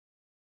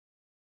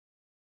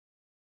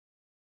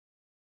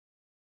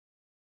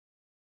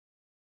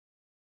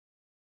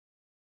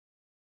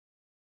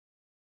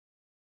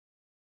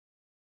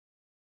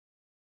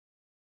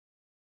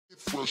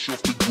Fresh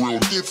off the grill,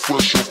 get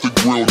fresh off the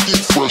grill, get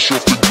fresh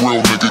off the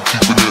grill, nigga,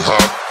 keeping it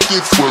hot.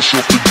 Get fresh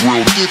off the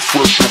grill, get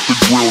fresh off the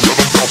grill. Yeah,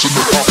 I'm bouncing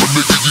the hopper,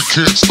 nigga, you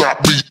can't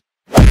stop me.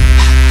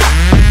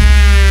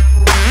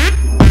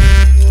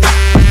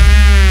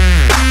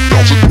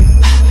 Bouncing.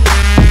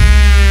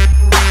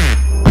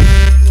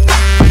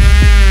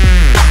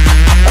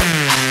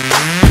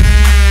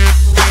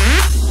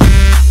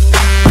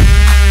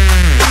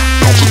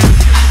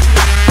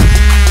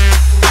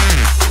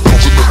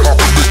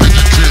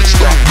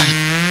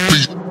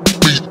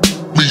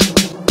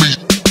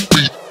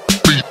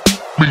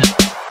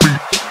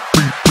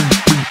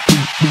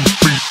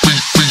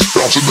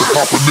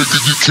 Nigga,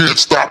 you can't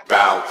stop.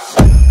 Bounce.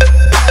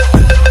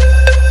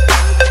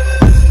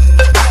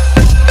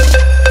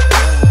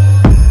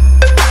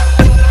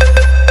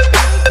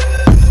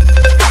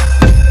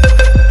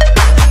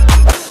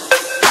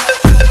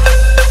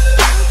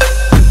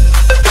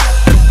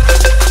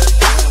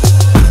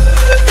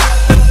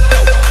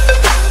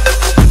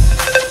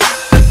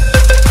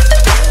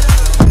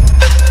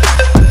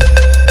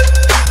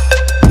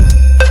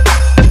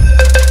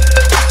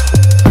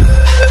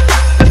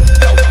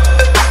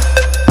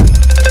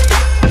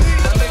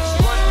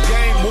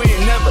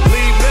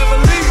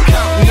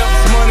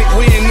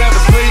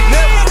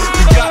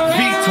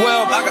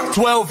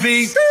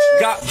 V's,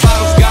 got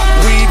bottles, got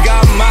weed,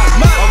 got my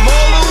I'm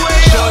all the way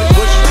up. Shorty,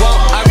 what you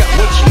want? I got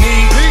what you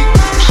need.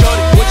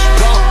 Shorty, what you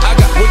want? I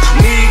got what you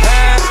need.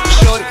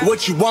 Shorty, what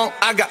you want?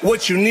 I got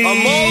what you need.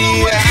 I'm all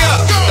the way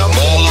up. I'm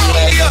all the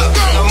way up.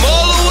 I'm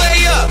all the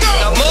way up.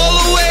 I'm all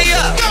the way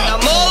up.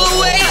 I'm all the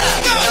way up.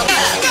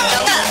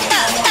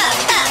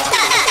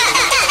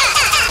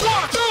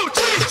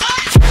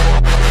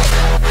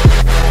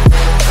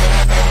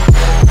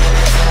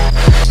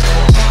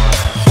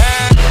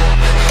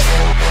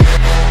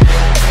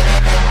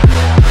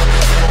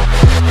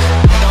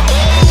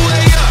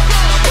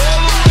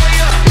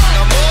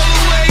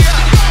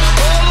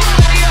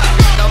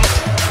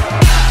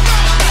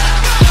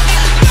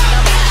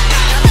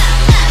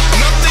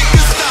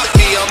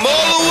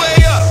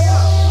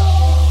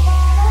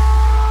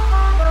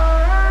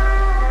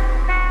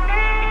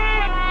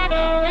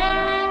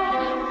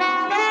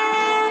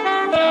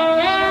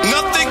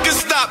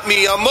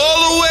 I'm all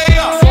the way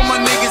up. For my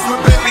niggas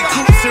with baby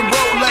coupes and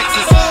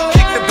Rolexes,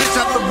 kicked the bitch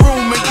out the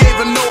room and gave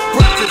her no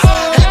breakfast.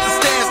 Had to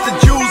stash the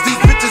Jews,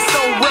 these bitches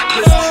so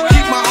reckless.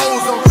 Keep my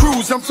hoes on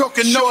cruise, I'm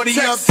talking naughty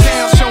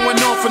uptown, showing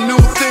off a new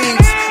thing.